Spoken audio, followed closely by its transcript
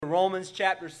Romans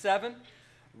chapter 7.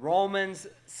 Romans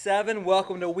 7.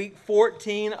 Welcome to week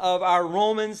 14 of our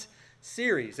Romans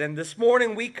series. And this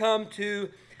morning we come to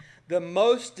the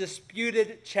most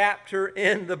disputed chapter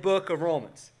in the book of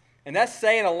Romans. And that's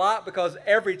saying a lot because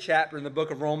every chapter in the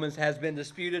book of Romans has been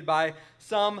disputed by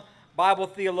some Bible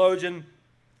theologian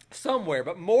somewhere.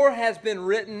 But more has been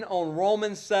written on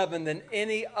Romans 7 than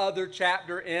any other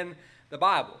chapter in the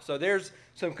Bible. So there's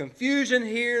some confusion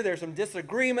here, there's some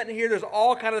disagreement here, there's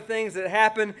all kind of things that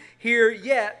happen here,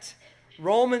 yet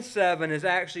Romans 7 is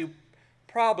actually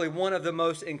probably one of the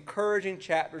most encouraging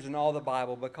chapters in all the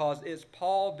Bible because it's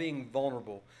Paul being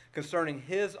vulnerable concerning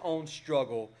his own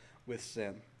struggle with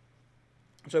sin.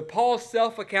 So Paul's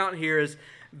self-account here is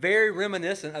very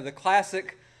reminiscent of the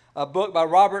classic book by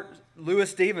Robert Louis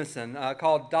Stevenson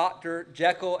called Dr.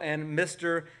 Jekyll and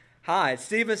Mr. Hyde.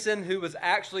 Stevenson, who was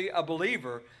actually a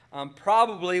believer,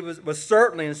 probably was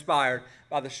certainly inspired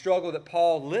by the struggle that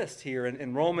Paul lists here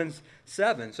in Romans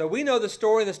 7. So we know the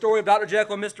story of Dr.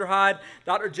 Jekyll and Mr. Hyde.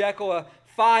 Dr. Jekyll, a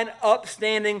fine,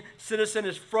 upstanding citizen,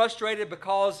 is frustrated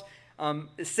because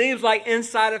it seems like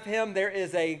inside of him there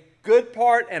is a good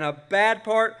part and a bad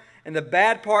part, and the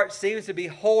bad part seems to be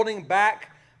holding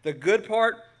back the good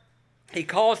part. He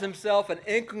calls himself an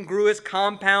incongruous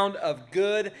compound of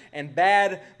good and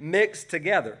bad mixed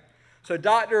together. So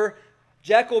Dr.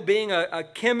 Jekyll, being a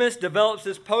chemist, develops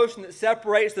this potion that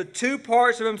separates the two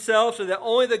parts of himself so that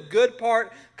only the good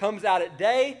part comes out at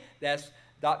day. That's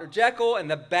Dr. Jekyll, and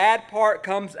the bad part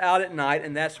comes out at night,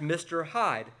 and that's Mr.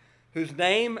 Hyde, whose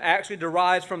name actually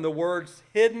derives from the words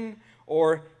hidden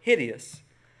or hideous.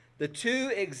 The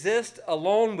two exist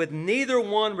alone with neither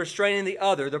one restraining the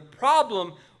other. The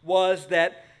problem was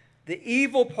that the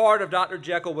evil part of Dr.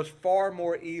 Jekyll was far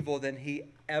more evil than he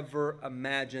ever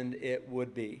imagined it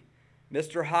would be.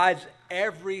 Mr. Hyde's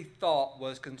every thought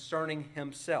was concerning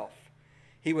himself.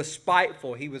 He was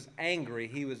spiteful, he was angry,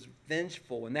 he was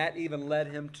vengeful, and that even led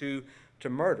him to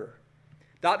murder.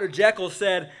 Dr. Jekyll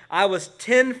said, "I was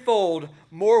tenfold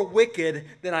more wicked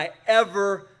than I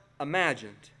ever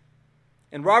imagined."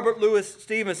 And Robert Louis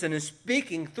Stevenson, in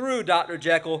speaking through Dr.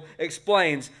 Jekyll,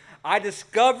 explains, "I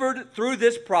discovered through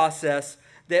this process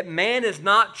that man is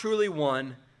not truly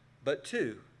one, but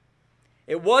two.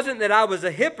 It wasn't that I was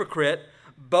a hypocrite.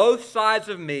 Both sides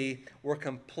of me were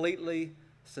completely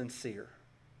sincere."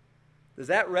 Does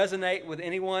that resonate with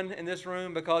anyone in this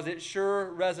room? Because it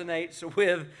sure resonates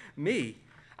with me.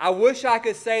 I wish I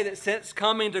could say that since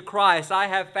coming to Christ, I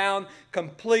have found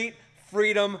complete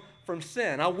freedom from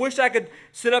sin. I wish I could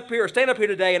stand up here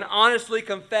today and honestly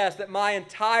confess that my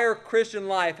entire Christian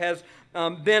life has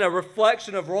been a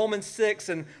reflection of Romans 6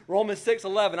 and Romans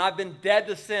 6:11. I've been dead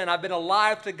to sin. I've been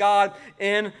alive to God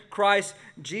in Christ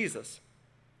Jesus.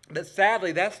 But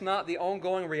sadly, that's not the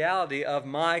ongoing reality of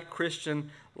my Christian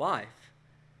life.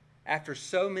 After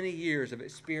so many years of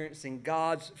experiencing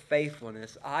God's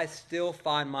faithfulness, I still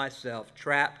find myself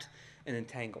trapped and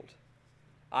entangled.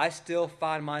 I still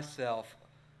find myself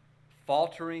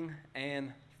faltering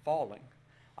and falling.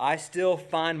 I still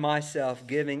find myself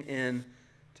giving in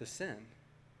to sin.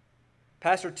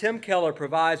 Pastor Tim Keller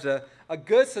provides a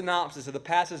good synopsis of the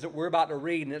passage that we're about to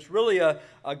read, and it's really a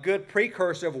good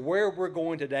precursor of where we're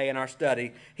going today in our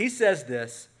study. He says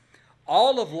this: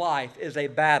 "All of life is a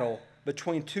battle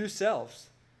between two selves.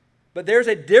 But there's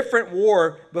a different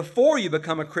war before you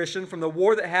become a Christian from the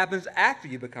war that happens after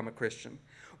you become a Christian.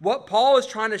 What Paul is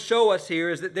trying to show us here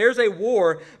is that there's a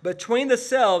war between the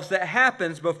selves that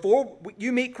happens before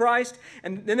you meet Christ,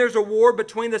 and then there's a war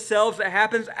between the selves that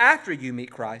happens after you meet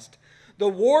Christ. The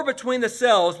war between the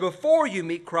selves before you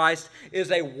meet Christ is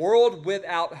a world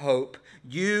without hope.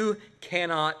 You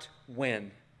cannot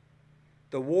win.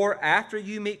 The war after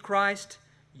you meet Christ,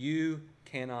 you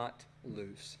cannot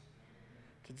lose."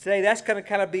 So today, that's going to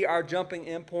kind of be our jumping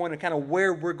in point and kind of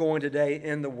where we're going today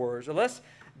in the Word. So let's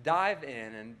dive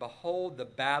in and behold the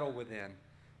battle within,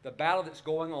 the battle that's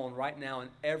going on right now in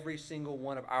every single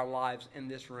one of our lives in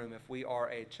this room if we are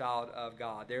a child of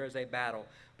God. There is a battle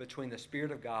between the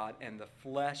Spirit of God and the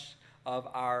flesh of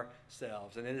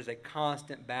ourselves, and it is a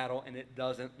constant battle, and it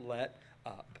doesn't let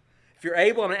up. If you're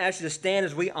able, I'm going to ask you to stand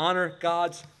as we honor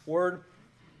God's Word.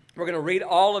 We're going to read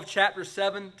all of chapter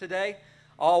 7 today,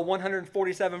 all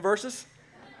 147 verses.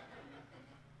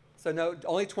 So no,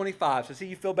 only 25, so see,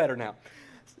 you feel better now.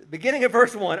 Beginning at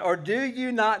verse 1, "Or do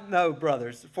you not know,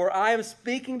 brothers, for I am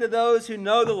speaking to those who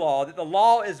know the law, that the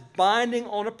law is binding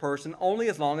on a person only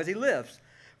as long as he lives.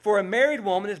 For a married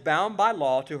woman is bound by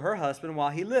law to her husband while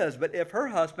he lives, but if her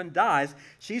husband dies,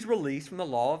 she's released from the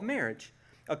law of marriage.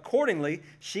 Accordingly,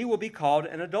 she will be called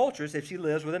an adulteress if she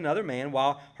lives with another man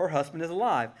while her husband is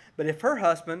alive. But if her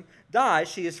husband dies,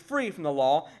 she is free from the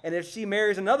law, and if she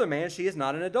marries another man, she is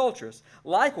not an adulteress.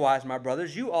 Likewise, my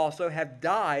brothers, you also have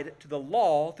died to the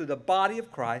law through the body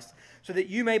of Christ, so that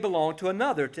you may belong to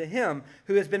another, to him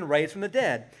who has been raised from the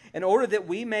dead, in order that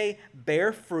we may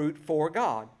bear fruit for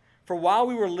God. For while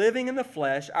we were living in the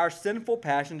flesh, our sinful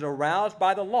passions aroused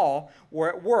by the law were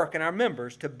at work in our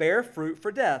members to bear fruit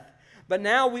for death. But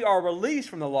now we are released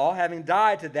from the law, having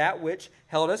died to that which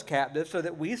held us captive, so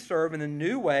that we serve in the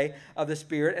new way of the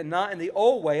Spirit and not in the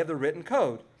old way of the written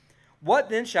code. What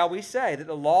then shall we say? That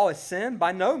the law is sin?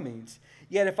 By no means.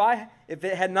 Yet if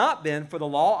it had not been for the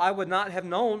law, I would not have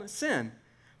known sin.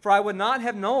 For I would not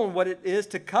have known what it is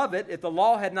to covet if the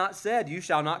law had not said, you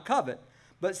shall not covet.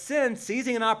 But sin,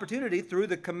 seizing an opportunity through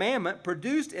the commandment,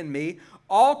 produced in me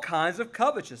all kinds of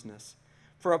covetousness.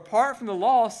 For apart from the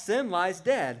law, sin lies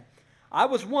dead. I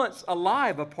was once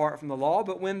alive apart from the law,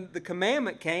 but when the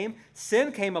commandment came,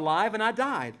 sin came alive and I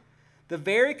died. The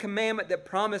very commandment that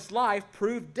promised life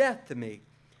proved death to me.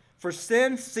 For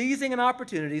sin, seizing an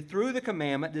opportunity through the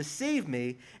commandment, deceived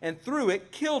me, and through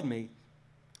it killed me.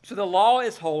 So the law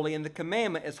is holy, and the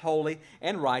commandment is holy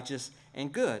and righteous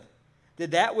and good.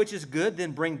 Did that which is good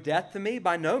then bring death to me?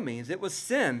 By no means. It was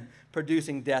sin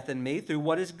producing death in me through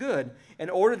what is good, in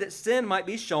order that sin might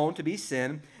be shown to be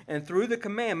sin, and through the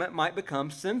commandment might become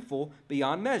sinful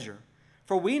beyond measure.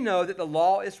 For we know that the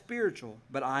law is spiritual,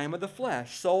 but I am of the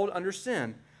flesh, sold under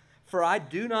sin. For I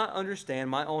do not understand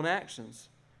my own actions.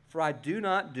 For I do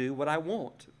not do what I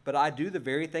want, but I do the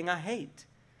very thing I hate.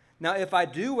 Now if I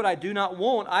do what I do not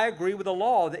want, I agree with the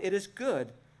law that it is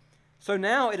good. So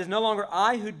now it is no longer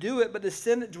I who do it, but the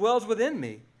sin that dwells within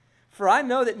me. For I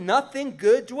know that nothing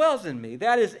good dwells in me,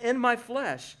 that is, in my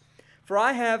flesh. For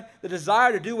I have the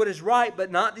desire to do what is right,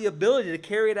 but not the ability to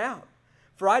carry it out.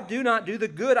 For I do not do the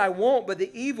good I want, but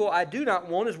the evil I do not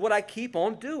want is what I keep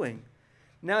on doing.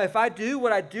 Now if I do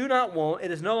what I do not want, it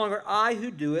is no longer I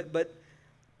who do it, but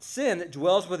sin that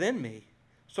dwells within me.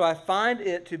 So I find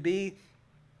it to be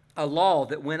a law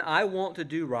that when I want to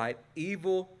do right,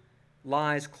 evil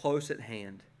lies close at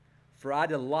hand. For I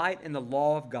delight in the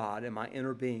law of God in my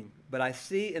inner being. But I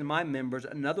see in my members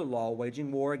another law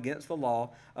waging war against the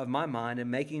law of my mind and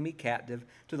making me captive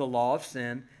to the law of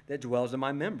sin that dwells in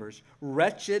my members.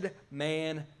 Wretched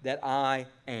man that I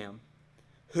am,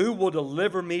 who will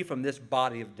deliver me from this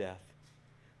body of death?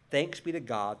 Thanks be to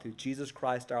God through Jesus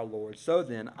Christ our Lord. So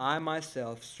then, I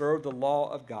myself serve the law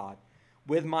of God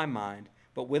with my mind,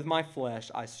 but with my flesh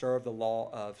I serve the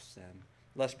law of sin.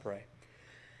 Let's pray.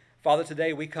 Father,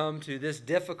 today we come to this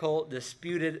difficult,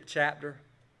 disputed chapter.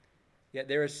 Yet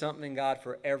there is something, God,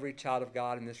 for every child of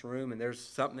God in this room, and there's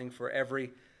something for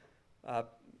every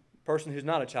person who's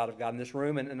not a child of God in this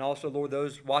room, and also, Lord,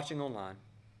 those watching online.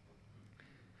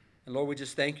 And Lord, we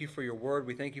just thank you for your word.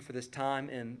 We thank you for this time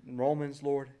in Romans,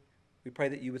 Lord. We pray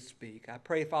that you would speak. I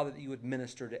pray, Father, that you would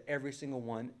minister to every single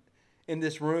one in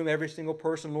this room, every single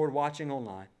person, Lord, watching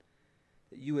online,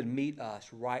 that you would meet us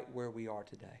right where we are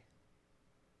today,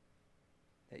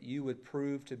 that you would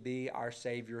prove to be our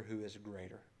Savior who is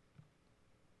greater.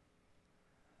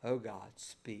 Oh God,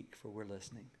 speak, for we're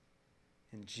listening.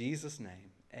 In Jesus'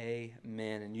 name,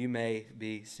 amen. And you may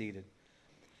be seated.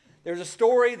 There's a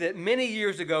story that many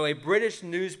years ago a British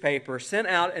newspaper sent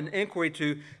out an inquiry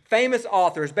to famous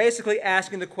authors, basically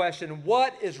asking the question,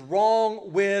 what is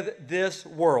wrong with this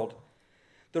world?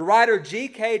 The writer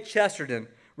G.K. Chesterton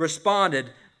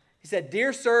responded. He said,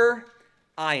 "Dear sir,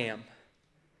 I am."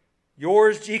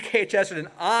 Yours, G.K. Chesterton,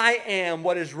 I am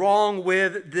what is wrong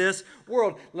with this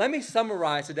world. Let me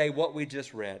summarize today what we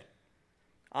just read.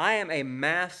 I am a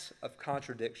mass of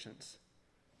contradictions.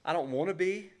 I don't want to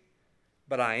be,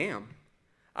 but I am.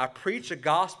 I preach a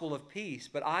gospel of peace,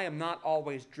 but I am not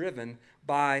always driven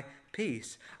by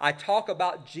peace. I talk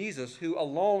about Jesus, who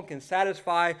alone can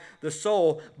satisfy the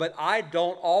soul, but I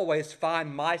don't always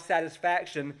find my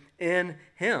satisfaction in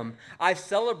him. I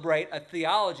celebrate a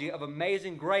theology of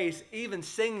amazing grace, even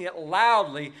singing it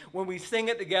loudly when we sing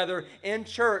it together in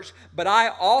church, but I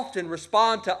often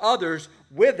respond to others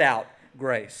without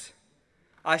grace.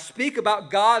 I speak about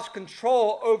God's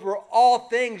control over all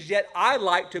things, yet I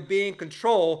like to be in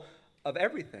control of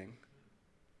everything.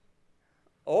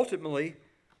 Ultimately,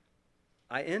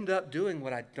 I end up doing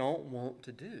what I don't want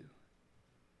to do.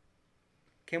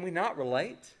 Can we not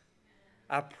relate?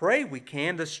 I pray we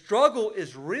can. The struggle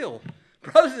is real.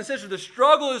 Brothers and sisters, the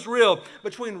struggle is real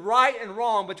between right and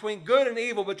wrong, between good and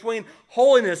evil, between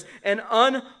holiness and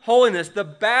unholiness, the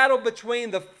battle between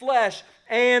the flesh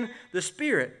and the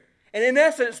spirit. And in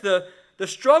essence, the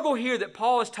struggle here that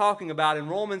Paul is talking about in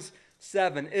Romans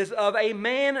 7 is of a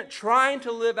man trying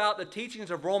to live out the teachings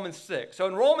of Romans 6. So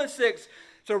in Romans 6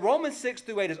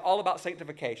 through 8 is all about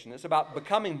sanctification. It's about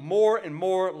becoming more and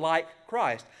more like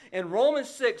Christ. In Romans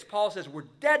 6, Paul says we're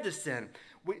dead to sin.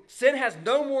 Sin has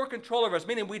no more control over us,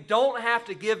 meaning we don't have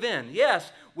to give in.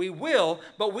 Yes, we will,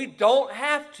 but we don't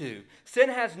have to. Sin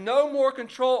has no more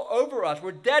control over us.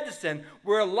 We're dead to sin.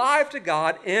 We're alive to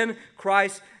God in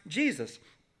Christ Jesus.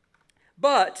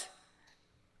 But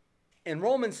in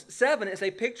Romans 7, it's a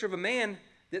picture of a man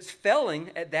that's failing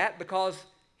at that because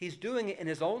he's doing it in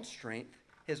his own strength,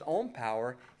 his own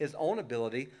power, his own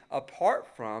ability, apart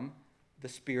from the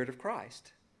Spirit of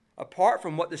Christ. Apart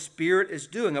from what the Spirit is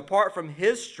doing, apart from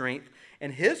His strength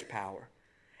and His power.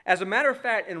 As a matter of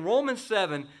fact, in Romans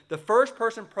 7, the first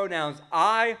person pronouns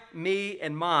I, me,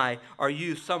 and my are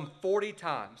used some 40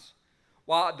 times,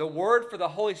 while the word for the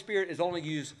Holy Spirit is only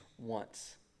used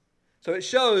once. So it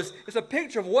shows, it's a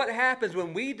picture of what happens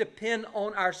when we depend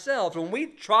on ourselves, when we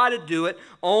try to do it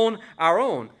on our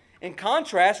own. In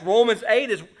contrast, Romans 8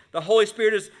 is the Holy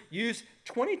Spirit is used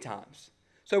 20 times.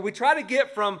 So we try to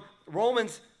get from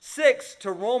Romans 6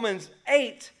 to Romans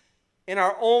 8 in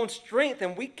our own strength,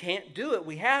 and we can't do it.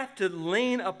 We have to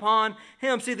lean upon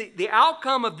Him. See, the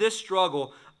outcome of this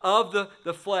struggle of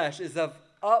the flesh is of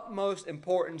utmost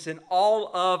importance in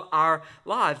all of our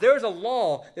lives. There is a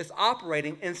law that's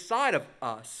operating inside of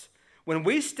us. When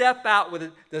we step out with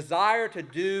a desire to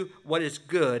do what is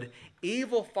good,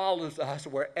 evil follows us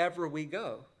wherever we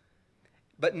go.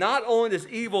 But not only does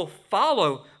evil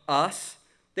follow us,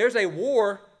 there's a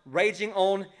war raging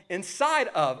on inside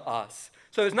of us.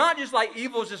 So it's not just like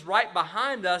evil is just right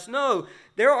behind us. No,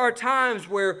 there are times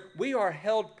where we are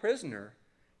held prisoner,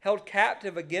 held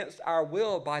captive against our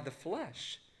will by the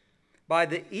flesh, by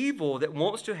the evil that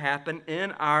wants to happen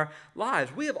in our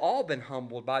lives. We have all been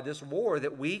humbled by this war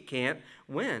that we can't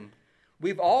win.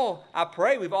 I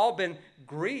pray we've all been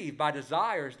grieved by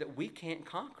desires that we can't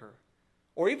conquer,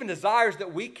 or even desires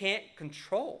that we can't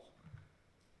control.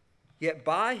 Yet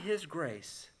by His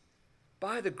grace,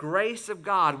 by the grace of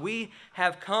God, we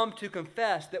have come to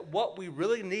confess that what we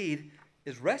really need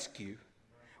is rescue.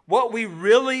 What we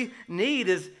really need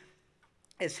is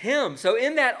Him. So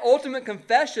in that ultimate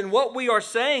confession, what we are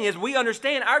saying is we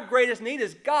understand our greatest need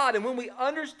is God. And when we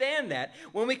understand that,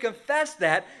 when we confess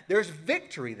that, there's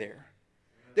victory there.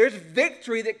 There's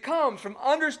victory that comes from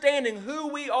understanding who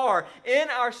we are in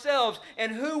ourselves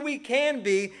and who we can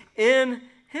be in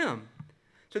Him.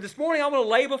 So this morning I want to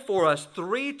lay before us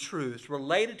 3 truths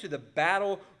related to the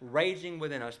battle raging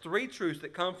within us. 3 truths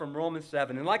that come from Romans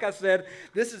 7. And like I said,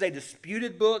 this is a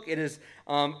disputed book. It is,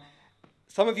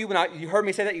 some of you, when you heard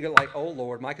me say that, you go like, oh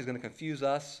Lord, Mike is going to confuse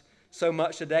us so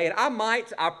much today. And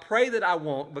I pray that I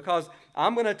won't, because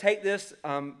I'm going to take this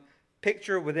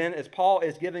picture within, as Paul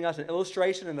is giving us an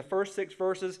illustration in the first 6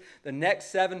 verses. The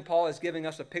next 7, Paul is giving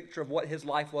us a picture of what his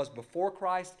life was before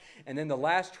Christ. And then the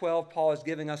last 12, Paul is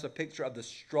giving us a picture of the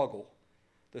struggle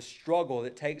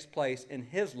that takes place in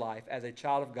his life as a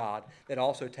child of God that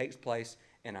also takes place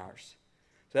in ours.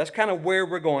 So that's kind of where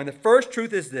we're going. The first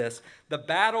truth is this: the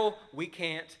battle we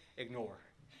can't ignore.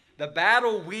 The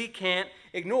battle we can't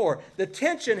ignore. The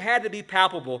tension had to be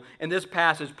palpable in this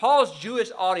passage. Paul's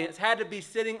Jewish audience had to be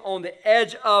sitting on the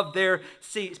edge of their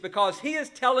seats, because he is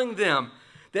telling them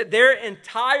that their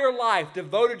entire life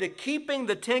devoted to keeping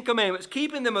the 10 Commandments,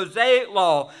 keeping the Mosaic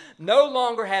Law, no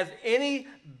longer has any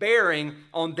bearing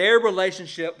on their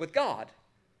relationship with God.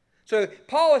 So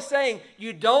Paul is saying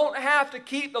you don't have to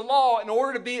keep the law in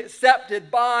order to be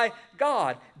accepted by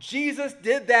God. Jesus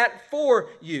did that for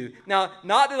you. Now,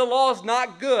 not that the law is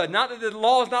not good, not that the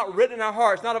law is not written in our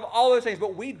hearts, not of all those things,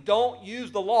 but we don't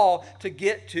use the law to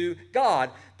get to God.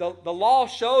 The law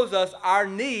shows us our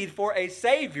need for a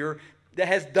Savior that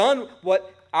has done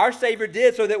what our Savior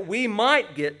did so that we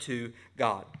might get to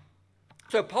God.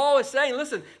 So Paul is saying,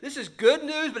 listen, this is good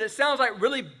news, but it sounds like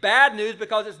really bad news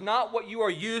because it's not what you are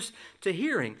used to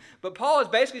hearing. But Paul is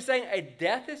basically saying a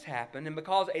death has happened, and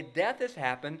because a death has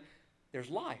happened, there's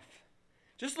life.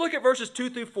 Just look at verses 2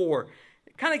 through 4.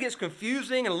 It kind of gets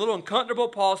confusing and a little uncomfortable.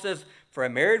 Paul says, for a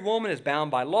married woman is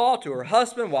bound by law to her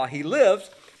husband while he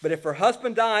lives, but if her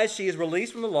husband dies, she is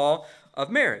released from the law of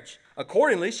marriage.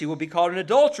 Accordingly, she will be called an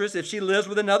adulteress if she lives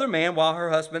with another man while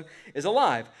her husband is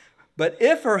alive. But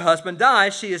if her husband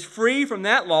dies, she is free from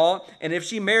that law, and if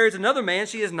she marries another man,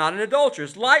 she is not an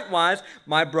adulteress. Likewise,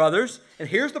 my brothers, and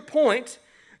here's the point,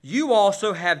 you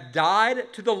also have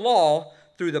died to the law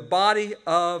through the body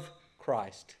of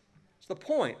Christ. That's the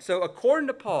point. So according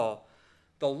to Paul,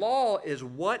 the law is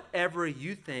whatever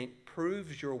you think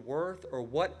proves your worth or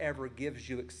whatever gives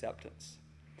you acceptance.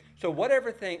 So whatever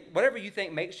you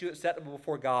think makes you acceptable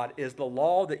before God is the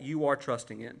law that you are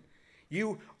trusting in.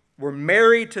 You were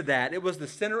married to that. It was the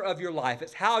center of your life.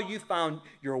 It's how you found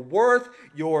your worth,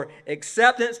 your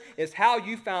acceptance. It's how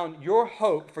you found your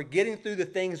hope for getting through the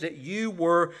things that you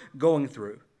were going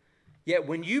through. Yet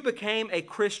when you became a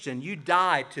Christian, you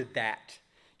died to that.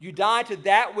 You died to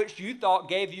that which you thought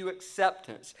gave you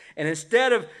acceptance. And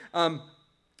instead of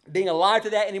being alive to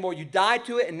that anymore, you died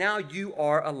to it, and now you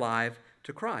are alive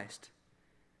to Christ.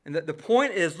 And the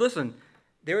point is, listen,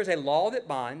 there is a law that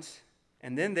binds,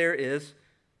 and then there is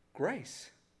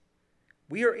grace.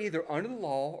 We are either under the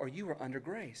law or you are under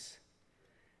grace.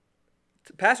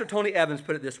 Pastor Tony Evans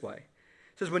put it this way.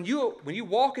 He says, when you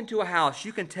walk into a house,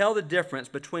 you can tell the difference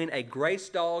between a grace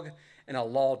dog and a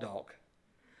law dog.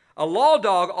 A law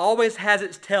dog always has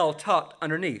its tail tucked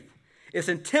underneath. It's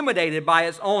intimidated by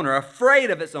its owner, afraid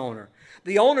of its owner.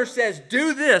 The owner says,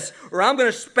 do this or I'm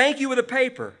going to spank you with a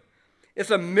paper. It's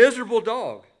a miserable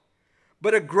dog.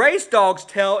 But a grace dog's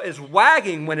tail is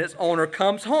wagging when its owner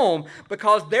comes home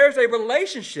because there's a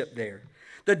relationship there.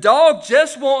 The dog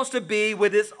just wants to be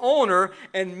with its owner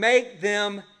and make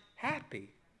them happy.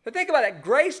 But think about it,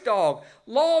 grace dog,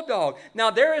 law dog. Now,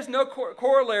 there is no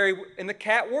corollary in the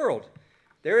cat world.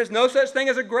 There is no such thing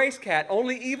as a grace cat,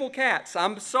 only evil cats.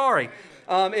 I'm sorry.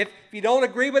 If you don't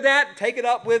agree with that, take it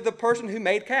up with the person who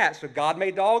made cats. So God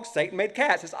made dogs, Satan made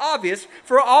cats. It's obvious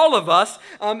for all of us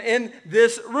in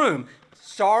this room.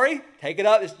 Sorry, take it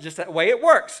up. It's just that way it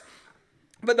works.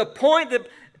 But the point that,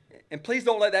 and please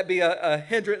don't let that be a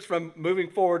hindrance from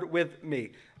moving forward with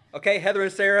me. Okay, Heather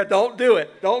and Sarah, don't do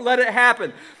it. Don't let it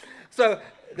happen. So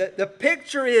the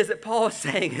picture is that Paul is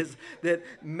saying is that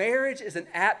marriage is an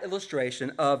apt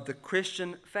illustration of the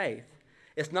Christian faith.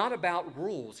 It's not about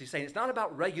rules. He's saying it's not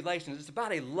about regulations. It's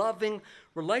about a loving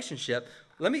relationship.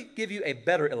 Let me give you a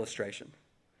better illustration.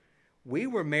 We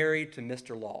were married to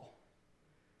Mr. Law.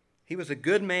 He was a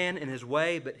good man in his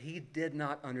way, but he did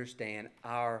not understand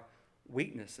our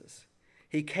weaknesses.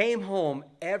 He came home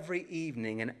every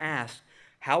evening and asked,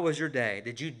 how was your day?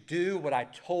 Did you do what I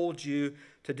told you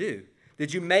to do?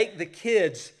 Did you make the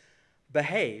kids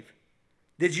behave?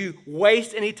 Did you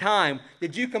waste any time?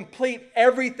 Did you complete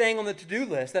everything on the to-do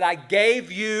list that I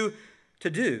gave you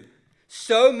to do?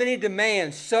 So many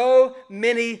demands, so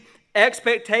many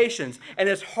expectations. And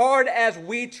as hard as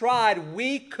we tried,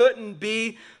 we couldn't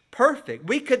be perfect.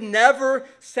 We could never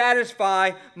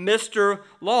satisfy Mr.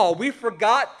 Law. We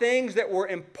forgot things that were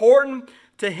important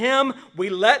to him. We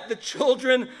let the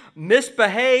children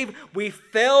misbehave. We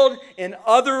failed in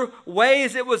other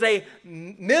ways. It was a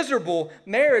miserable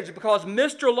marriage because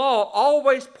Mr. Law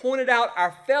always pointed out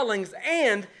our failings,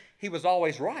 and he was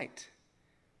always right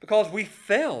because we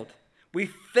failed. We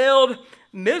failed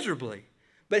miserably.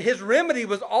 But his remedy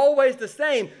was always the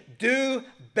same: do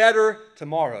better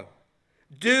tomorrow.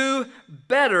 Do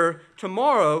better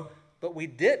tomorrow. But we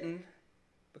didn't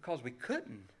because we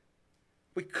couldn't.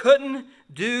 We couldn't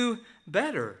do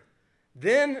better.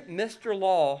 Then Mr.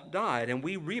 Law died and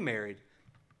we remarried,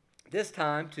 this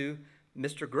time to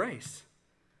Mr. Grace.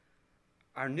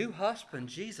 Our new husband,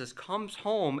 Jesus, comes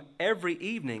home every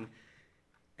evening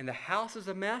and the house is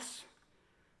a mess.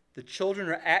 The children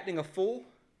are acting a fool.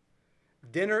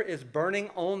 Dinner is burning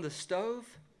on the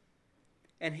stove.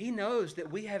 And he knows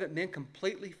that we haven't been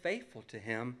completely faithful to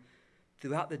him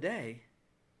throughout the day.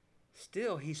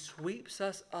 Still, he sweeps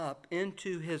us up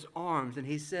into his arms and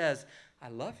he says, I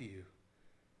love you.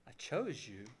 I chose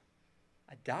you.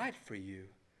 I died for you.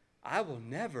 I will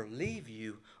never leave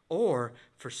you or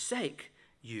forsake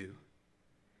you.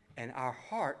 And our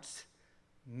hearts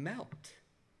melt.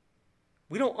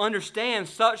 We don't understand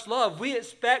such love. We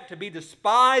expect to be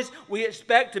despised. We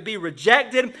expect to be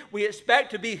rejected. We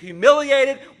expect to be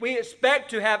humiliated. We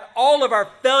expect to have all of our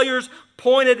failures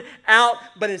pointed out.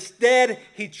 But instead,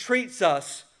 he treats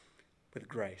us with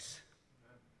grace.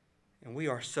 And we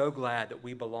are so glad that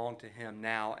we belong to him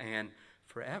now and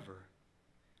forever.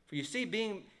 For you see,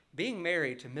 being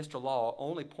married to Mr. Law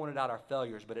only pointed out our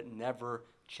failures, but it never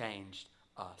changed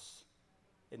us.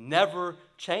 It never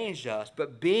changed us,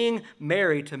 but being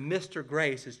married to Mr.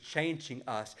 Grace is changing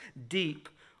us deep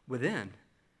within.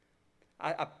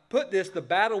 I put this, the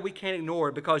battle we can't ignore,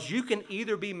 because you can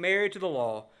either be married to the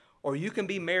law or you can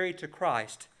be married to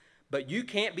Christ, but you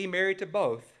can't be married to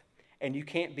both, and you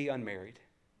can't be unmarried.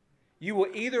 You will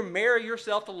either marry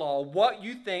yourself to law, what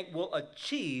you think will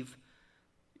achieve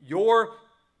your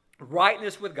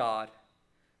rightness with God,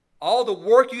 all the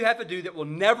work you have to do that will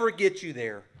never get you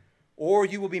there, or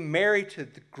you will be married to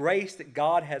the grace that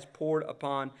God has poured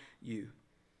upon you.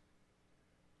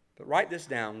 But write this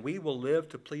down. We will live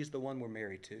to please the one we're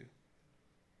married to.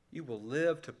 you will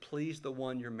live to please the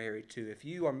one you're married to. If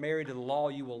you are married to the law,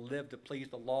 you will live to please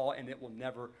the law, and it will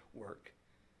never work.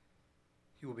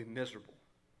 You will be miserable.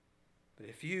 But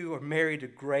if you are married to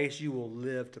grace, you will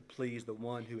live to please the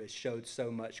one who has showed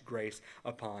so much grace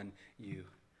upon you.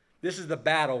 This is the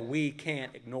battle we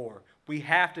can't ignore. We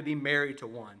have to be married to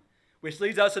one. Which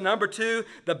leads us to number 2,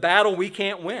 the battle we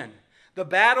can't win. The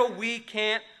battle we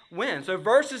can't win. So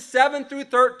verses 7 through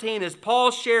 13 is Paul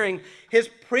sharing his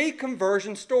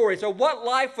pre-conversion story. So what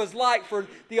life was like for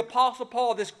the Apostle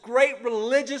Paul, this great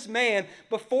religious man,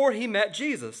 before he met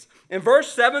Jesus. In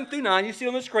verse 7 through 9, you see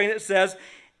on the screen, it says,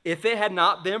 "If it had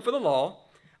not been for the law,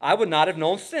 I would not have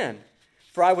known sin.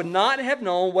 For I would not have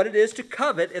known what it is to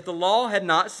covet if the law had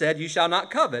not said, 'You shall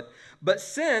not covet.' But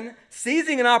sin,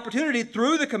 seizing an opportunity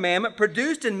through the commandment,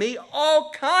 produced in me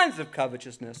all kinds of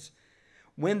covetousness.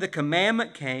 When the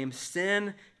commandment came,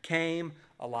 sin came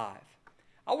alive."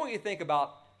 I want you to think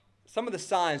about some of the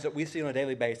signs that we see on a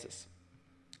daily basis.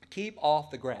 Keep off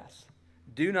the grass.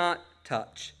 Do not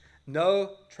touch.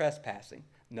 No trespassing.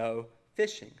 No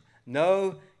fishing.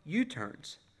 No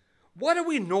U-turns. What do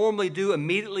we normally do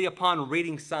immediately upon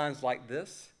reading signs like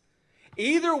this?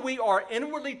 Either we are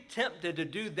inwardly tempted to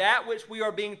do that which we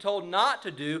are being told not to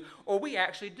do, or we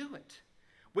actually do it.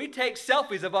 We take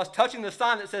selfies of us touching the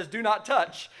sign that says do not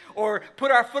touch, or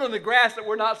put our foot on the grass that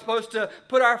we're not supposed to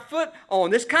put our foot on.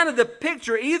 This kind of the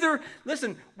picture. Either,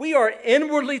 listen, we are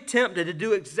inwardly tempted to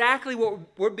do exactly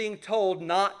what we're being told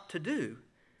not to do.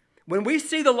 When we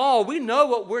see the law, we know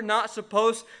what we're not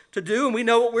supposed to do, and we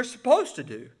know what we're supposed to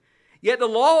do. Yet the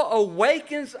law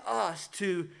awakens us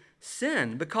to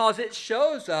sin because it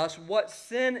shows us what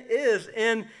sin is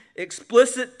in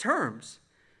explicit terms.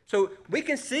 So we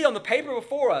can see on the paper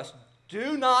before us,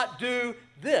 do not do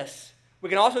this. We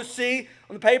can also see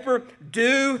on the paper,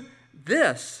 do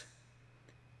this.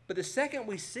 But the second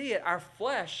we see it, our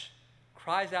flesh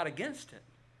cries out against it.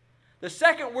 The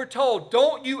second we're told,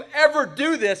 don't you ever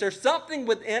do this, there's something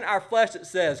within our flesh that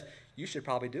says, you should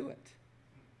probably do it.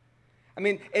 I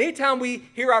mean, anytime we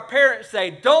hear our parents say,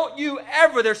 don't you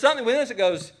ever, there's something within us that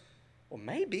goes, well,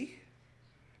 maybe,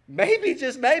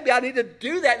 just maybe I need to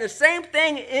do that. And the same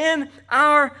thing in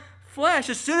our flesh.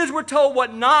 As soon as we're told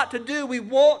what not to do, we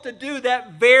want to do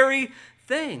that very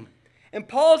thing. And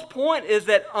Paul's point is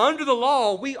that under the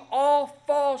law, we all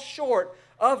fall short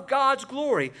of God's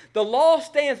glory. The law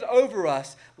stands over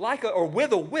us or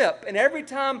with a whip, and every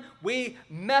time we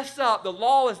mess up, the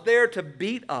law is there to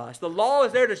beat us. The law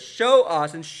is there to show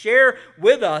us and share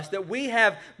with us that we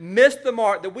have missed the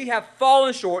mark, that we have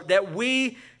fallen short, that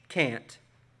we can't.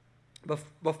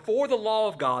 Before the law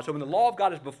of God, so when the law of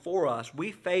God is before us,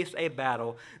 we face a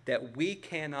battle that we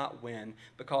cannot win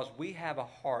because we have a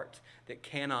heart that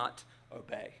cannot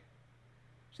obey.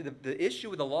 See, the issue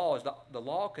with the law is the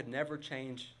law could never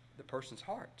change the person's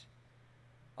heart.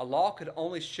 A law could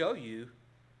only show you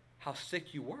how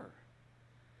sick you were.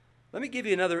 Let me give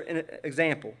you another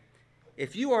example.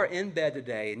 If you are in bed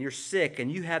today and you're sick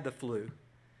and you have the flu,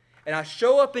 and I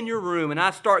show up in your room and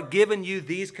I start giving you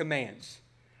these commands.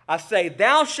 I say,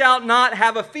 thou shalt not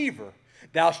have a fever.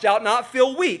 Thou shalt not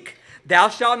feel weak. Thou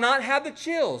shalt not have the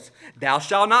chills. Thou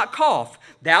shalt not cough.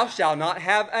 Thou shalt not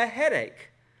have a headache.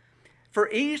 For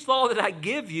each law that I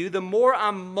give you, the more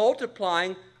I'm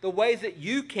multiplying the ways that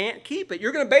you can't keep it.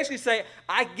 You're going to basically say,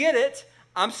 I get it,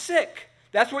 I'm sick.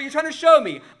 That's what you're trying to show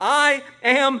me. I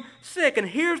am sick. And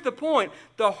here's the point.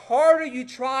 The harder you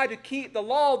try to keep the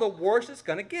law, the worse it's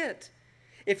going to get.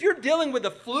 If you're dealing with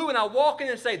the flu and I walk in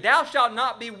and say, thou shalt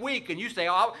not be weak, and you say,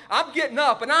 oh, I'm getting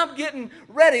up and I'm getting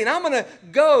ready and I'm going to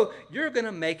go, you're going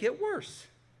to make it worse.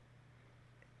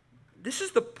 This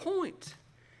is the point.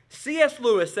 C.S.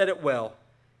 Lewis said it well.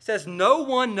 He says, no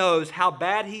one knows how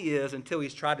bad he is until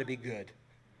he's tried to be good.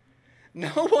 No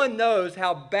one knows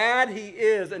how bad he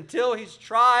is until he's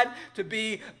tried to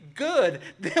be good.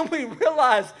 Then we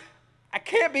realize, I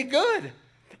can't be good.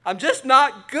 I'm just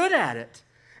not good at it.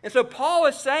 And so Paul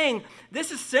is saying this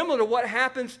is similar to what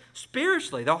happens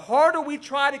spiritually. The harder we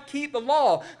try to keep the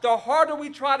law, the harder we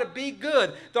try to be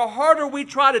good, the harder we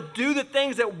try to do the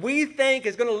things that we think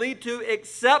is going to lead to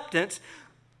acceptance,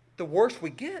 the worse we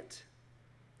get.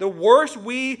 The worse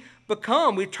we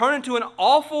become. We turn into an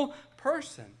awful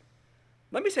person.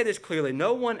 Let me say this clearly.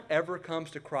 No one ever comes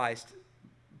to Christ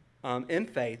in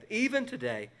faith, even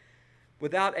today,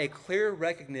 without a clear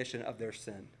recognition of their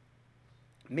sin.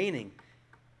 Meaning,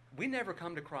 we never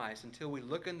come to Christ until we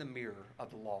look in the mirror of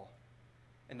the law.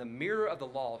 And the mirror of the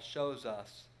law shows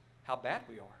us how bad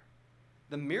we are.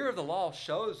 The mirror of the law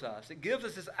shows us, it gives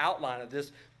us this outline of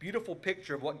this beautiful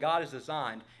picture of what God has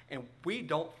designed, and we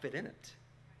don't fit in it.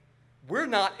 We're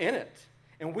not in it.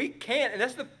 And we can't. And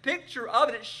that's the picture of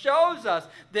it. It shows us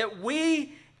that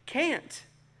we can't.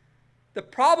 The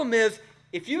problem is,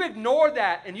 if you ignore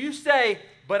that and you say,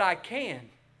 but I can,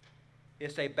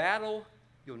 it's a battle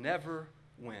you'll never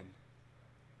win.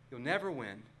 You'll never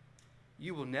win.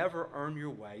 You will never earn your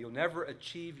way. You'll never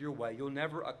achieve your way. You'll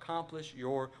never accomplish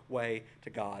your way to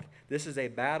God. This is a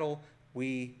battle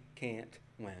we can't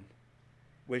win.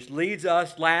 Which leads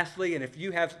us, lastly, and if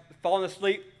you have fallen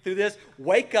asleep through this,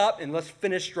 wake up and let's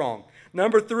finish strong.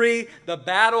 Number 3, the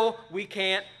battle we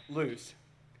can't lose.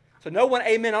 So no one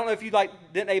amen. I don't know if you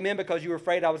didn't amen because you were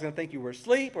afraid I was going to think you were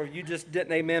asleep, or you just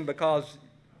didn't amen because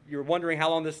you're wondering how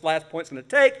long this last point's going to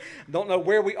take. Don't know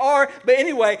where we are. But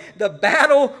anyway, the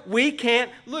battle we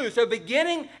can't lose. So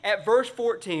beginning at verse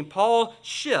 14, Paul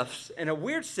shifts in a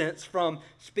weird sense from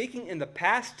speaking in the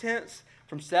past tense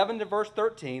from 7 to verse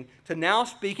 13 to now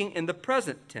speaking in the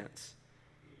present tense.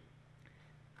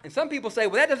 And some people say,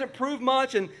 well, that doesn't prove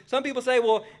much. And some people say,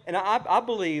 well, and I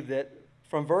believe that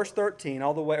from verse 13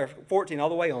 all the way, or 14 all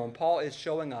the way on, Paul is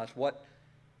showing us what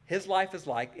his life is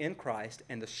like in Christ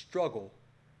and the struggle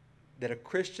that a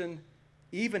Christian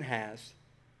even has.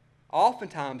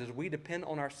 Oftentimes, as we depend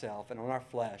on ourselves and on our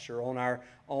flesh or on our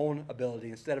own ability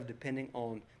instead of depending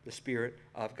on the Spirit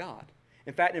of God.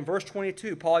 In fact, in verse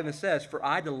 22, Paul even says, "For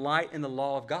I delight in the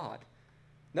law of God."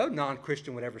 No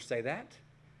non-Christian would ever say that.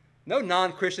 No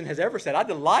non-Christian has ever said, "I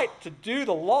delight to do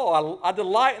the law. I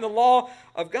delight in the law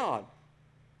of God."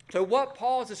 So what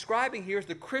Paul is describing here is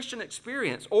the Christian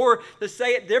experience, or to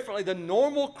say it differently, the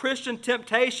normal Christian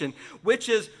temptation, which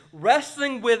is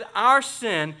wrestling with our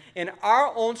sin in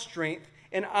our own strength,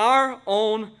 in our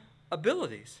own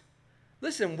abilities.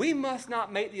 Listen, we must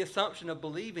not make the assumption of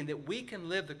believing that we can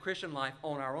live the Christian life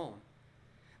on our own.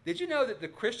 Did you know that the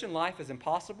Christian life is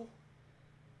impossible?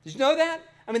 Did you know that?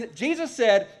 I mean, Jesus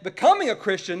said becoming a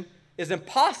Christian is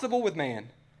impossible with man,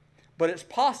 but it's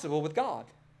possible with God.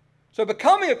 So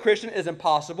becoming a Christian is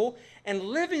impossible, and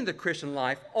living the Christian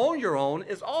life on your own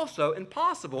is also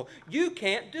impossible. You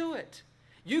can't do it.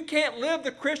 You can't live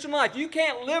the Christian life. You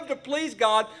can't live to please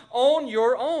God on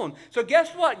your own. So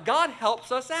guess what? God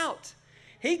helps us out.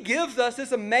 He gives us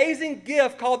this amazing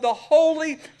gift called the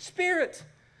Holy Spirit.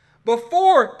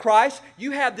 Before Christ,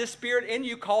 you have this spirit in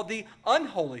you called the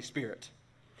unholy spirit.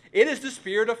 It is the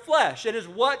spirit of flesh. It is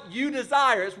what you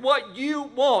desire. It's what you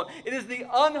want. It is the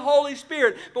unholy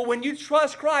spirit. But when you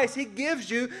trust Christ, He gives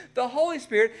you the Holy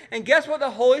Spirit. And guess what the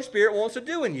Holy Spirit wants to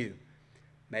do in you?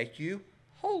 Make you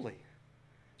holy.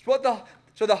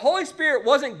 So the Holy Spirit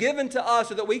wasn't given to us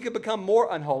so that we could become more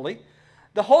unholy.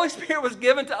 The Holy Spirit was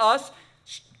given to us,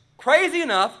 crazy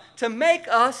enough, to make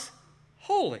us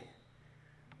holy.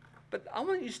 But I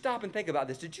want you to stop and think about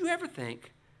this. Did you ever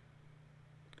think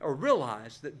or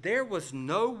realize that there was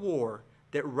no war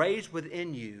that raged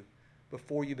within you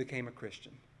before you became a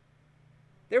Christian?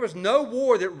 There was no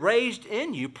war that raged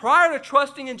in you. Prior to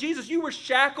trusting in Jesus, you were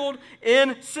shackled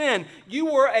in sin. You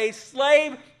were a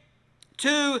slave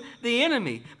to the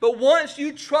enemy. But once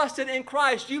you trusted in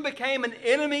Christ, you became an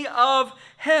enemy of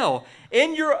hell.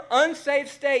 In your unsaved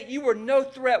state, you were no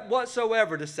threat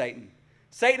whatsoever to Satan.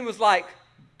 Satan was like,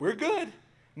 we're good.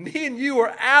 Me and you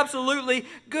are absolutely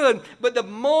good. But the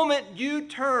moment you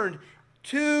turned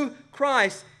to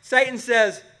Christ, Satan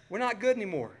says, we're not good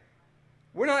anymore.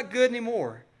 We're not good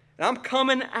anymore. And I'm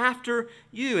coming after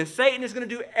you. And Satan is going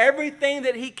to do everything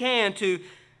that he can to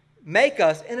make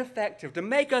us ineffective, to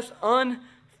make us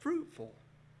unfruitful.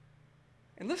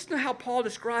 And listen to how Paul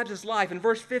describes his life. In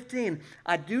verse 15,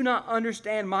 I do not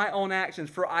understand my own actions,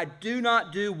 for I do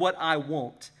not do what I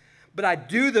want, but I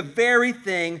do the very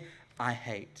thing I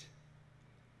hate.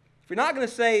 If you're not going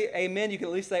to say amen, you can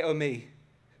at least say, oh me,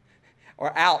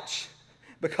 or ouch,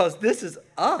 because this is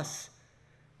us.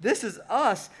 This is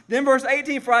us. Then verse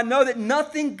 18, for I know that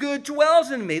nothing good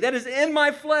dwells in me, that is in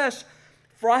my flesh.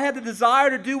 For I have the desire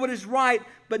to do what is right,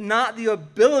 but not the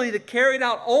ability to carry it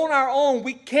out on our own.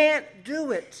 We can't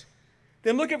do it.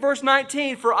 Then look at verse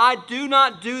 19. For I do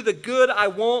not do the good I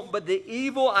want, but the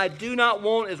evil I do not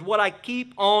want is what I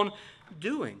keep on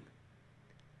doing.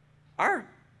 Our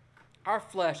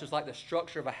flesh is like the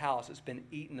structure of a house that's been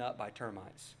eaten up by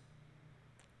termites.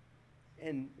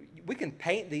 And we can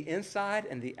paint the inside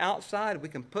and the outside. We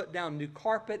can put down new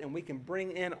carpet, and we can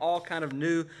bring in all kind of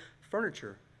new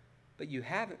furniture. But you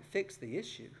haven't fixed the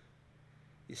issue.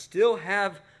 You still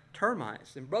have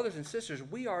termites. And brothers and sisters,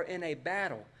 we are in a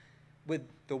battle with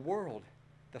the world,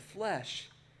 the flesh,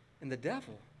 and the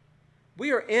devil.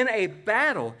 We are in a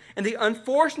battle. And the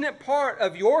unfortunate part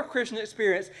of your Christian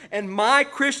experience and my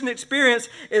Christian experience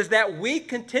is that we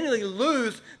continually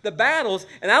lose the battles.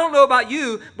 And I don't know about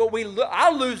you, but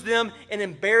I lose them in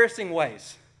embarrassing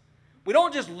ways. We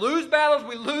don't just lose battles,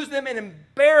 we lose them in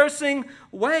embarrassing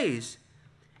ways.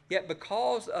 Yet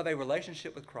because of a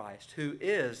relationship with Christ, who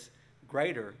is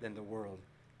greater than the world,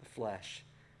 the flesh,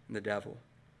 and the devil,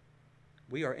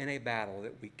 we are in a battle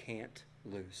that we can't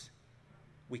lose.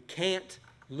 We can't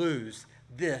lose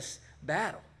this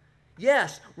battle.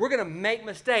 Yes, we're going to make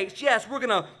mistakes. Yes, we're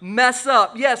going to mess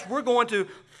up. Yes, we're going to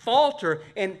falter.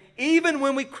 And even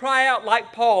when we cry out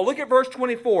like Paul, look at verse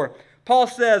 24. Paul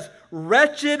says,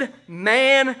 "Wretched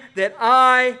man that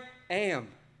I am."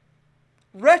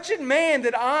 Wretched man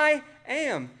that I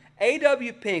am.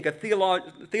 A.W. Pink, a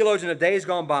theologian of days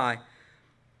gone by,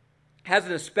 has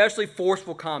an especially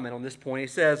forceful comment on this point. He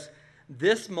says,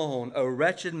 "This moan, O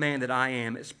wretched man that I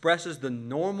am, expresses the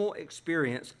normal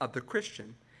experience of the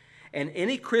Christian. And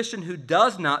any Christian who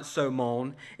does not so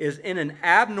moan is in an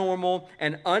abnormal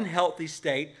and unhealthy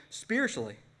state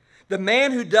spiritually. The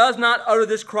man who does not utter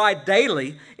this cry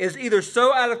daily is either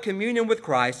so out of communion with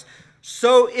Christ,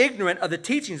 so ignorant of the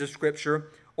teachings of Scripture,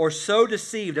 or so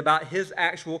deceived about his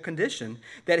actual condition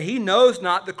that he knows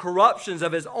not the corruptions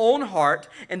of his own heart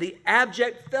and the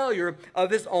abject failure of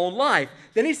his own life."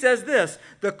 Then he says this,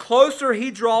 "The closer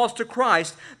he draws to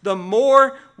Christ, the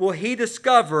more will he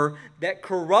discover that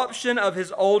corruption of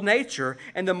his old nature,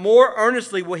 and the more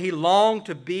earnestly will he long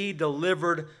to be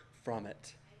delivered from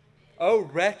it." Oh,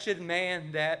 wretched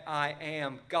man that I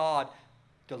am, God,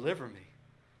 deliver me.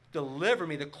 Deliver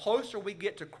me. The closer we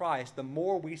get to Christ, the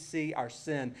more we see our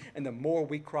sin and the more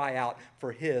we cry out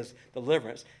for his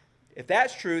deliverance. If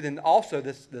that's true, then also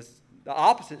the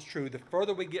opposite is true. The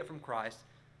further we get from Christ,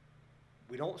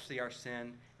 we don't see our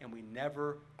sin and we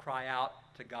never cry out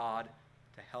to God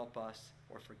to help us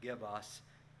or forgive us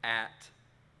at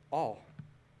all.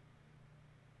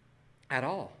 At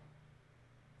all.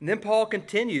 And then Paul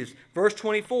continues, verse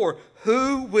 24,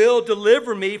 "Who will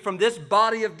deliver me from this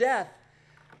body of death?"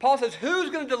 Paul says,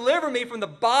 who's going to deliver me from the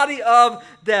body of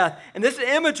death? And this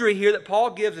imagery here that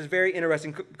Paul gives is very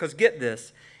interesting because get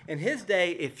this. In his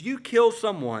day, if you kill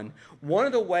someone, one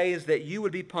of the ways that you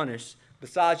would be punished,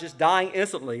 besides just dying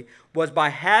instantly, was by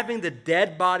having the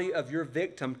dead body of your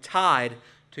victim tied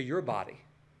to your body.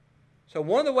 So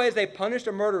one of the ways they punished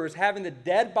a murderer is having the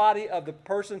dead body of the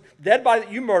person, dead body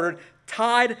that you murdered,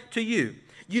 tied to you.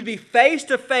 You'd be face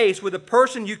to face with the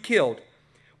person you killed.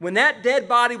 When that dead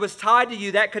body was tied to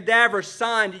you, that cadaver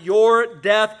signed your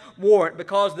death warrant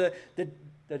because the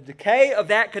decay of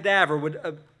that cadaver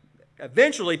would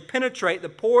eventually penetrate the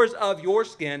pores of your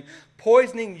skin,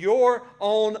 poisoning your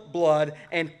own blood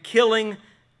and killing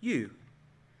you.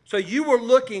 So you were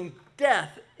looking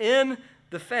death in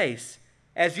the face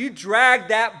as you dragged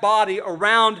that body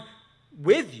around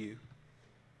with you.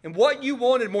 And what you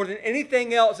wanted more than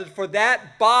anything else is for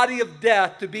that body of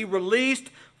death to be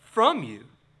released from you.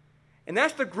 And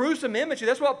that's the gruesome imagery.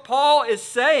 That's what Paul is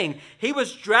saying. He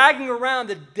was dragging around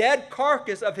the dead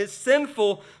carcass of his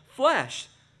sinful flesh.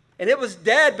 And it was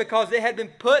dead because it had been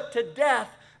put to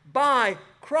death by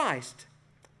Christ.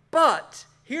 But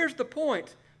here's the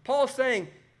point. Paul's saying,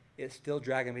 it's still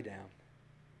dragging me down.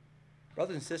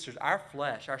 Brothers and sisters, our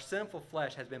flesh, our sinful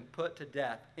flesh has been put to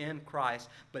death in Christ,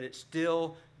 but it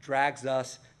still drags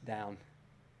us down.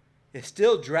 It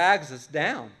still drags us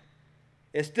down.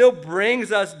 It still brings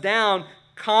us down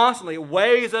constantly. It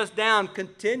weighs us down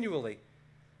continually.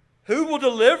 Who will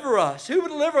deliver us? Who will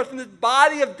deliver us from this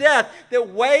body of death that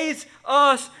weighs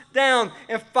us down?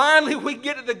 And finally, we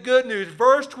get to the good news.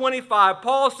 Verse 25,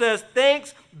 Paul says,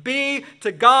 "Thanks be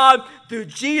to God through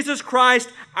Jesus Christ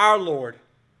our Lord.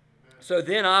 So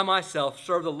then I myself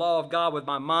serve the law of God with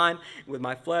my mind, and with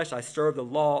my flesh I serve the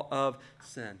law of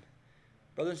sin."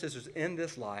 Brothers and sisters, in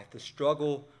this life, the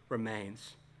struggle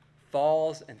remains.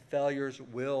 Falls and failures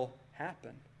will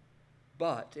happen.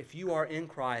 But if you are in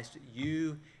Christ,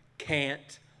 you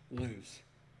can't lose.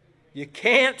 You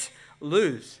can't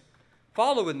lose.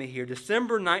 Follow with me here.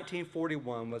 December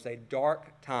 1941 was a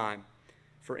dark time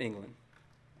for England.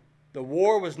 The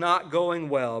war was not going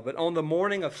well, but on the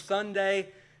morning of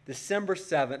Sunday, December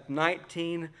 7th,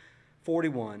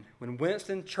 1941, when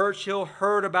Winston Churchill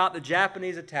heard about the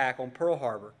Japanese attack on Pearl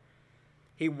Harbor,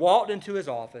 he walked into his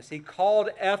office. He called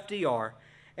FDR,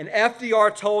 and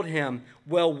FDR told him,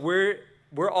 "Well, we're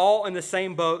all in the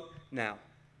same boat now."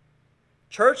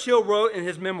 Churchill wrote in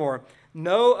his memoir,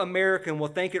 "No American will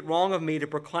think it wrong of me to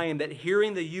proclaim that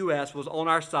hearing the U.S. was on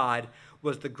our side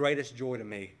was the greatest joy to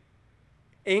me.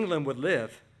 England would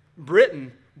live.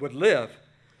 Britain would live.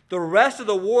 The rest of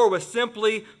the war was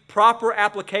simply proper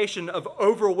application of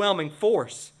overwhelming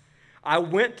force. I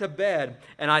went to bed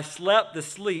and I slept the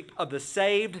sleep of the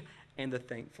saved and the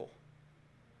thankful.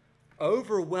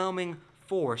 Overwhelming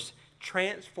force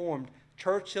transformed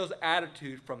Churchill's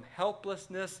attitude from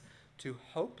helplessness to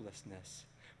hopelessness,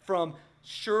 from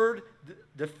assured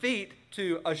defeat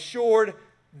to assured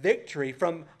victory,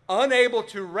 from unable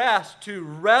to rest to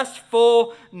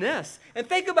restfulness. And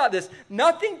think about this.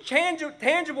 Nothing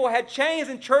tangible had changed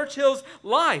in Churchill's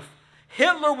life.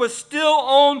 Hitler was still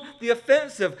on the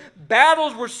offensive.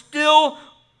 Battles were still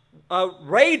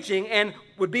raging and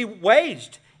would be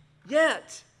waged.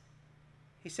 Yet,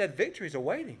 he said, victory is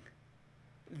awaiting.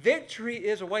 Victory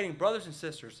is awaiting. Brothers and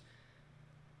sisters,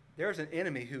 there's an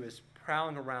enemy who is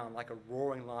prowling around like a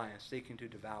roaring lion seeking to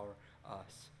devour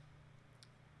us.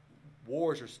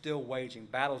 Wars are still waging.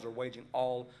 Battles are waging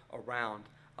all around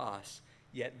us.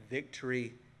 Yet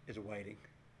victory is awaiting.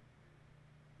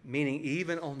 Meaning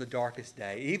even on the darkest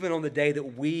day, even on the day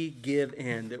that we give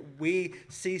in, that we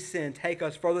see sin take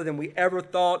us further than we ever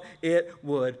thought it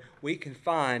would, we can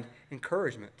find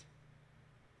encouragement.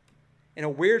 In a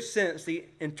weird sense, the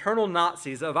internal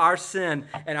Nazis of our sin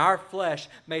and our flesh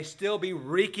may still be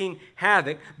wreaking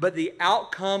havoc, but the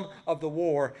outcome of the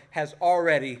war has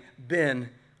already been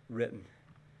written.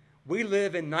 We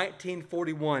live in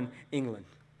 1941 England.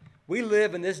 We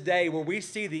live in this day where we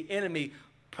see the enemy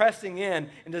pressing in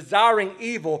and desiring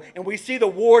evil, and we see the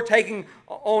war taking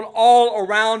on all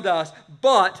around us.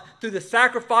 But through the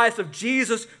sacrifice of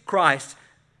Jesus Christ,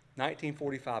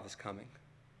 1945 is coming.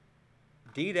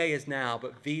 D-Day is now,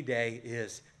 but V-Day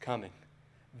is coming.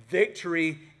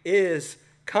 Victory is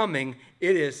coming.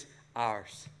 It is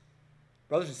ours.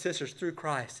 Brothers and sisters, through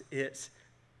Christ, it's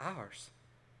ours.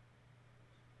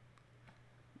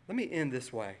 Let me end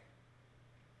this way.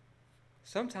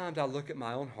 Sometimes I look at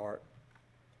my own heart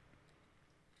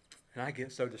and I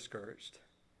get so discouraged.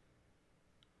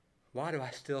 Why do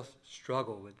I still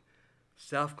struggle with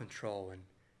self-control and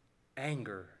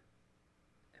anger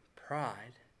and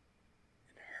pride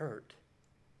and hurt?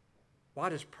 Why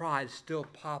does pride still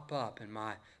pop up in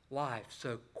my life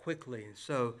so quickly and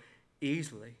so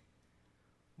easily?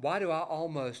 Why do I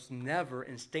almost never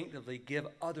instinctively give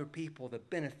other people the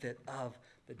benefit of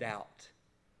the doubt?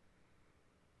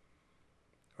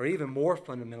 Or even more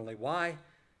fundamentally, why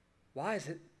is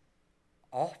it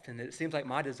often that it seems like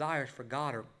my desires for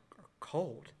God are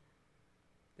cold?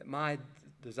 That my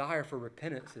desire for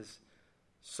repentance is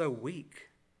so weak?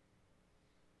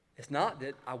 It's not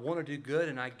that I want to do good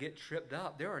and I get tripped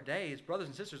up. There are days, brothers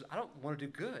and sisters, I don't want to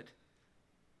do good.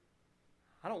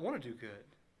 I don't want to do good.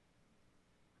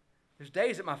 There's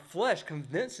days that my flesh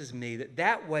convinces me that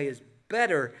that way is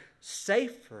better,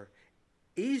 safer,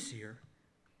 easier.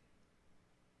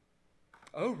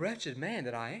 Oh, wretched man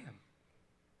that I am.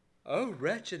 Oh,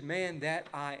 wretched man that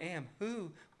I am.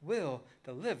 Who will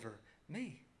deliver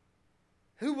me?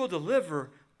 Who will deliver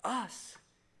us?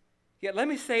 Yet let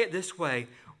me say it this way.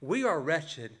 We are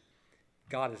wretched.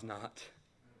 God is not.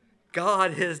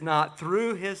 God is not.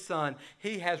 Through His Son,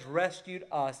 He has rescued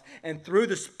us. And through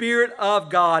the Spirit of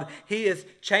God, He is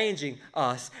changing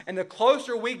us. And the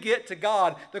closer we get to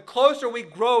God, the closer we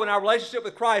grow in our relationship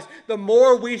with Christ, the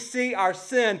more we see our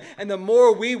sin and the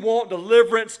more we want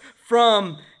deliverance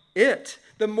from it.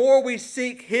 The more we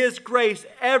seek His grace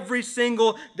every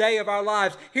single day of our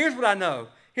lives. Here's what I know.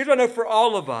 Here's what I know for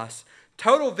all of us.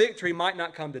 Total victory might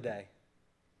not come today.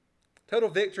 Total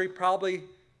victory probably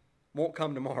won't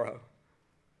come tomorrow.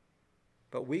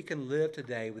 But we can live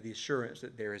today with the assurance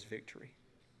that there is victory.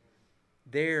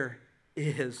 There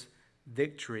is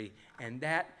victory. And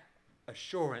that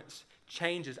assurance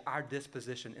changes our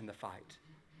disposition in the fight.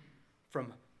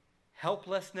 From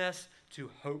helplessness to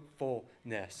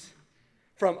hopefulness.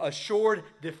 From assured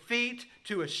defeat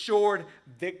to assured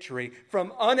victory.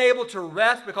 From unable to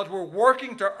rest because we're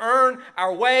working to earn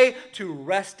our way to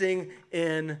resting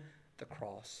in the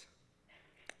cross.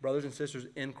 Brothers and sisters,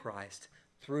 in Christ,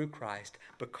 through Christ,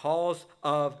 because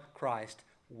of Christ,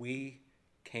 we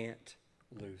can't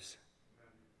lose.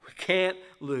 We can't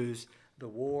lose. The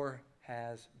war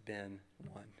has been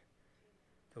won.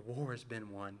 The war has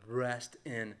been won. Rest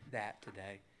in that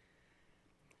today.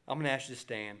 I'm going to ask you to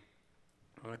stand.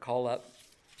 I'm going to call up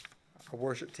our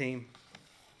worship team.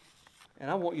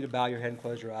 And I want you to bow your head and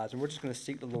close your eyes. And we're just going to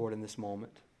seek the Lord in this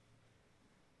moment.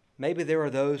 Maybe there are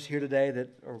those here today that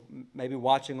are maybe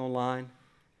watching online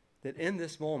that in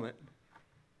this moment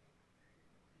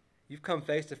you've come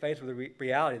face to face with the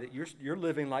reality that you're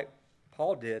living like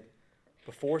Paul did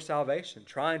before salvation,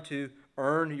 trying to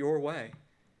earn your way,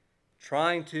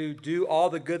 trying to do all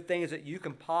the good things that you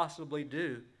can possibly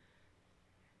do.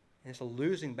 And it's a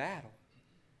losing battle.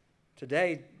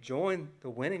 Today, join the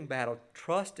winning battle.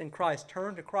 Trust in Christ.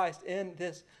 Turn to Christ in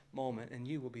this moment, and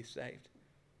you will be saved.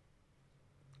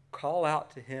 Call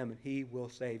out to Him, and He will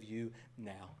save you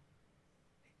now.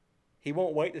 He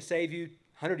won't wait to save you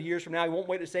 100 years from now. He won't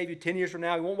wait to save you 10 years from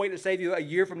now. He won't wait to save you a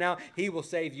year from now. He will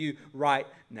save you right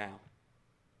now.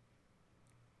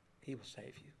 He will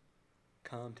save you.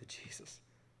 Come to Jesus.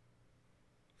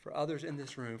 For others in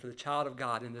this room, for the child of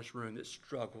God in this room that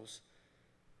struggles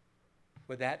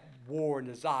with that war and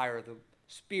desire of the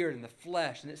spirit and the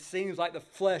flesh, and it seems like the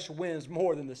flesh wins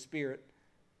more than the spirit.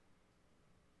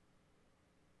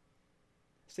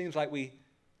 It seems like we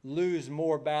lose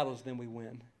more battles than we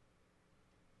win.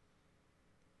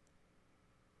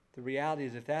 The reality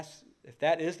is, if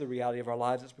that is the reality of our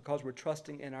lives, it's because we're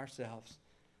trusting in ourselves,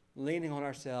 leaning on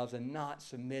ourselves, and not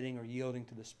submitting or yielding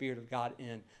to the Spirit of God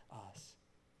in us.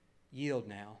 Yield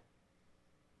now.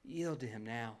 Yield to Him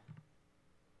now.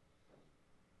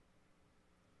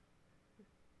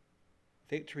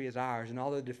 Victory is ours, and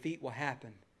although defeat will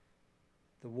happen,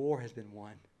 the war has been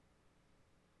won.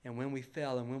 And when we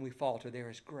fail and when we falter, there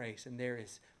is grace and there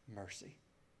is mercy.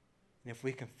 And if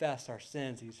we confess our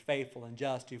sins, He's faithful and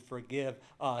just to forgive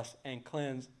us and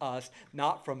cleanse us,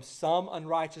 not from some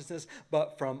unrighteousness,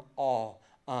 but from all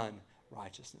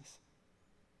unrighteousness.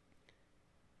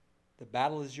 The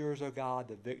battle is yours, O God.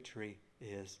 The victory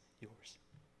is yours.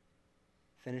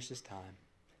 Finish this time.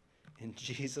 In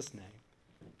Jesus' name,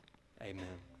 amen.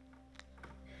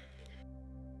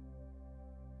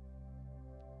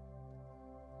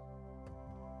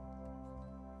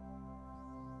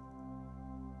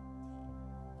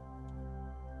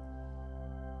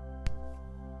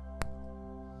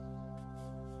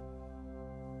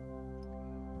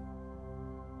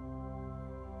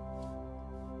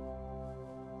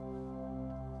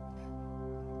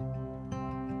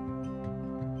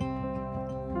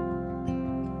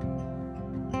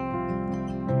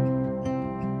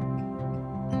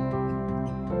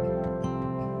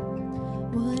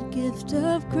 Gift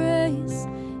of grace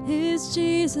is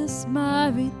Jesus my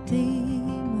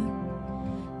Redeemer.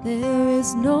 There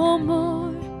is no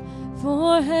more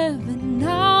for heaven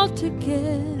now to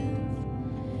give.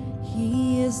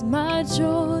 He is my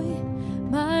joy,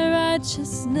 my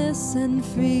righteousness and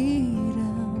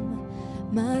freedom,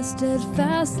 my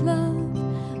steadfast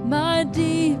love, my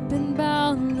deep and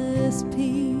boundless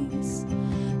peace.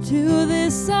 To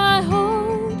this I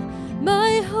hold,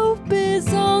 my hope is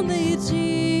only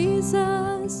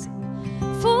Jesus,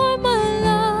 for my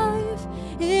life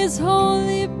is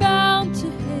wholly bound to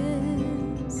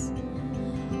His.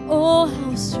 Oh,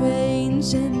 how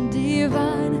strange and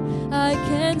divine, I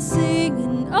can sing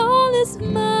and all is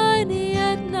mine,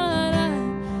 yet not I,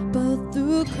 but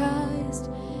through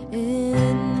Christ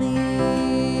in me.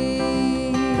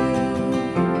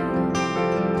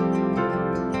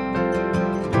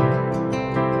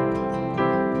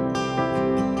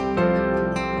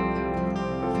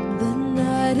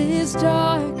 Is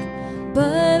dark,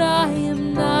 but I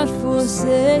am not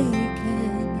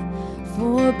forsaken,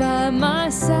 for by my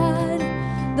side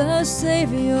the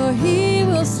Savior He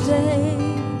will stay.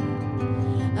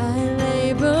 I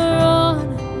labor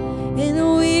on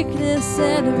in weakness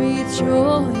and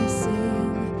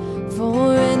rejoicing,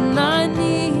 for in my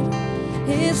need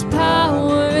His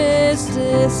power is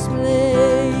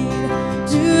displayed.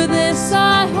 To this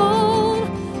I hold,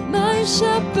 my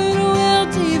shepherd will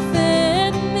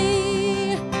defend me.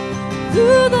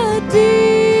 Through the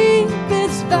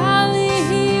deepest valley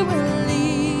He will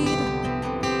lead.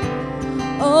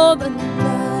 Oh, the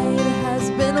night has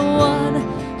been won,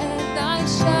 and I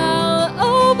shall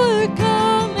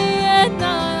overcome, yet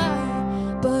not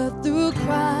I, but through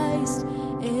Christ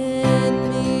in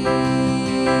me.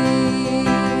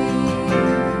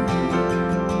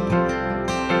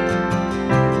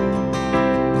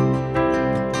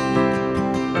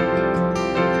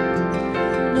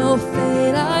 No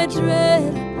fate I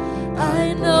dread,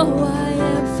 I know I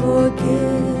am forgiven.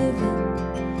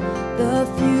 The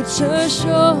future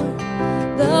sure,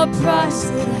 the price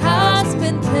it has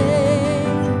been paid.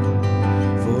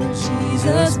 For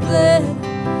Jesus bled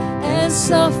and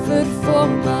suffered for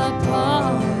my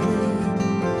pardon,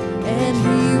 and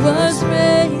He was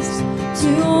raised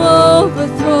to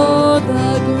overthrow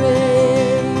the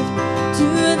grave. To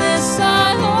this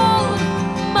I hold,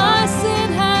 my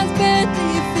sin has been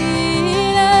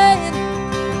defeated.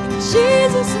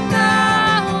 Jesus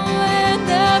now and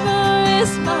ever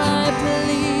is my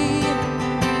plea.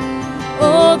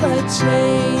 Oh, the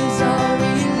chains are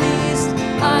released,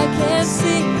 I can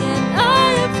sing and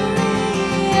I am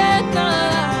free, and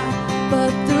not I,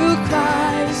 but through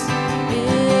Christ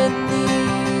in me.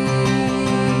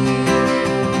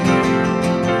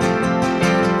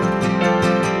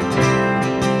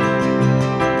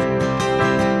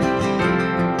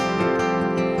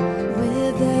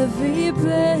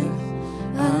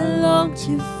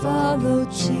 to follow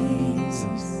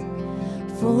Jesus,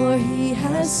 for he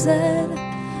has said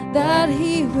that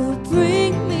he will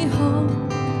bring me home.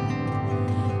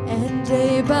 And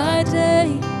day by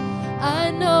day, I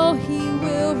know he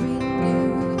will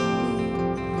renew me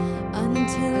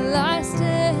until I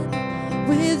stand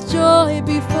with joy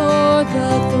before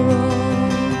the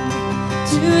throne.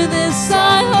 To this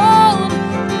I hold,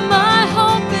 my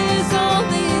hope is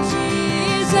only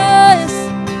Jesus.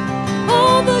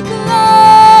 All the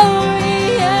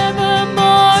glory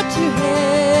evermore to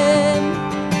him.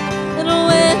 And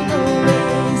when the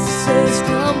race is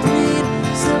complete,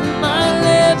 so my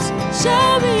lips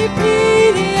shall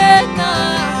repeat, yet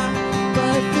not,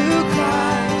 but through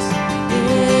Christ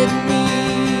in me.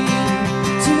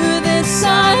 To this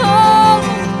I hold,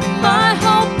 my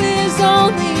hope is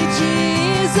only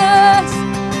Jesus.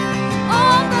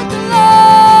 All the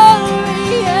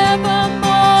glory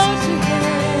evermore to him.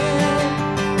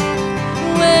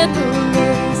 When the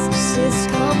race is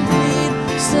complete,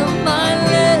 so my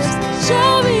lips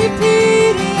shall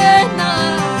repeat, yet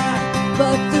not,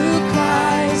 but through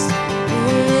Christ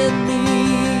in me.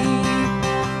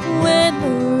 When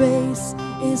the race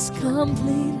is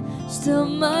complete, still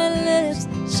my lips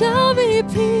shall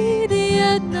repeat,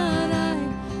 yet not I,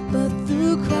 but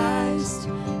through Christ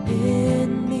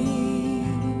in me.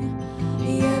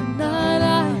 Yet not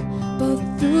I, but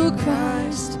through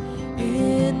Christ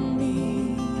in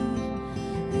me.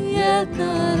 Yet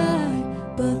not I,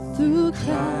 but through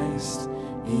Christ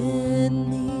in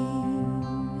me.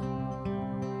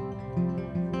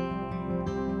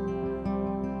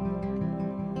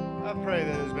 I pray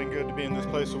that it's been good to be in this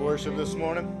place of worship this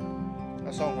morning.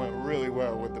 That song went really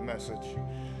well with the message.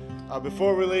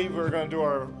 Before we leave, we're going to do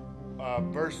our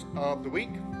verse of the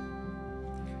week.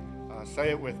 Say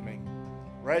it with me.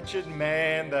 Wretched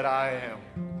man that I am,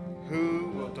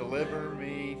 who will deliver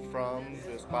me from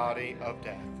this body of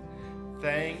death?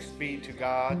 Thanks be to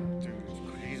God through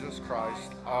Jesus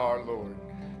Christ our Lord.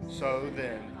 So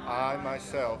then, I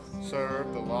myself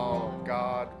serve the law of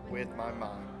God with my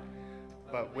mind,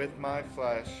 but with my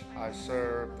flesh I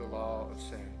serve the law of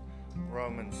sin.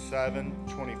 Romans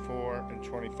 7:24 and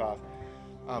 25.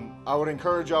 I would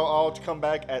encourage y'all all to come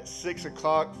back at 6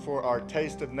 o'clock for our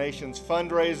Taste of Nations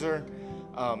fundraiser.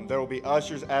 There will be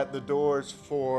ushers at the doors for